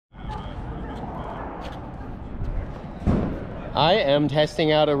I am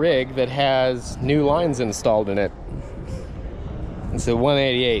testing out a rig that has new lines installed in it. It's a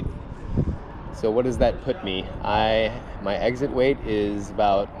 188. So what does that put me? My exit weight is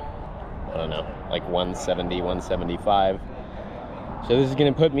about, I don't know, like 170, 175. So this is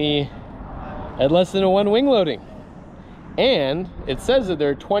gonna put me at less than a 1 wing loading. And it says that there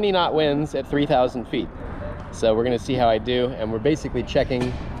are 20 knot winds at 3,000 feet. So we're gonna see how I do, and we're basically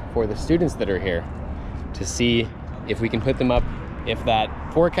checking for the students that are here to see if we can put them up, if that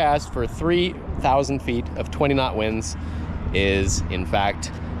forecast for 3,000 feet of 20 knot winds is in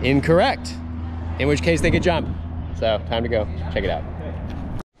fact incorrect, in which case they could jump. So time to go check it out.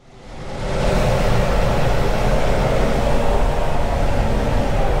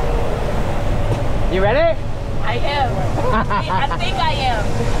 You ready? I am. I think I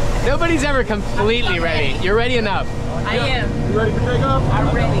am. Nobody's ever completely ready. You're ready enough. I am. You ready for takeoff?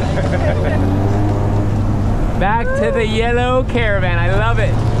 I'm ready. Back to the yellow caravan. I love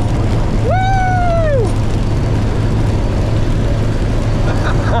it.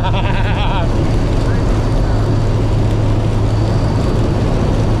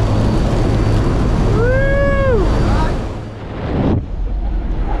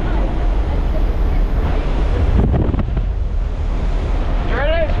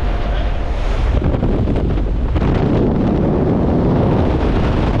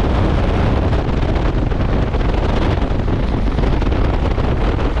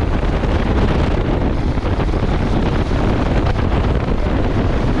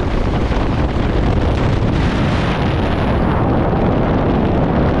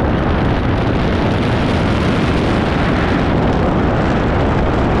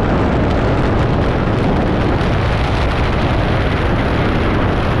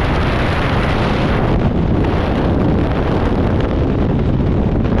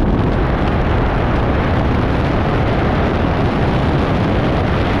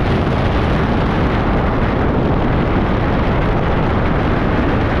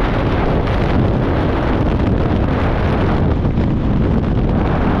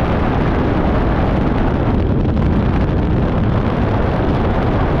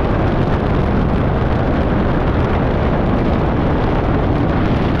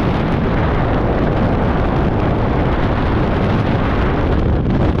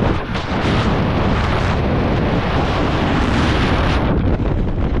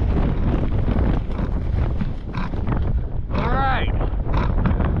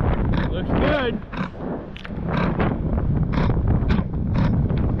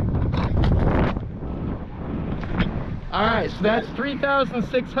 Alright, so that's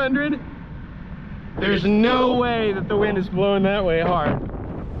 3,600. There's no way that the wind is blowing that way hard.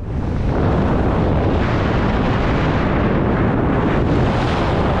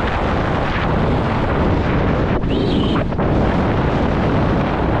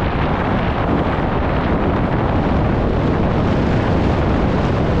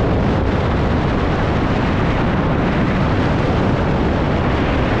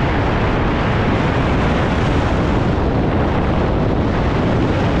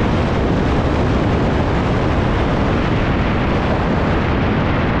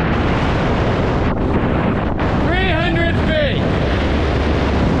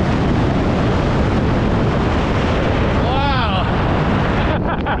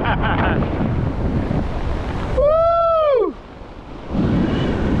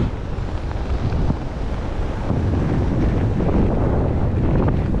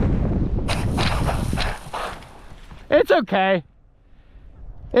 It's okay.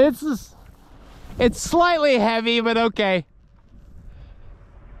 It's slightly heavy, but okay.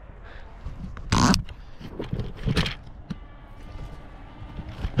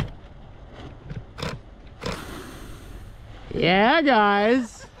 Yeah,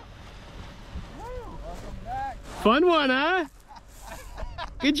 guys. Fun one, huh?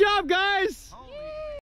 Good job, guys.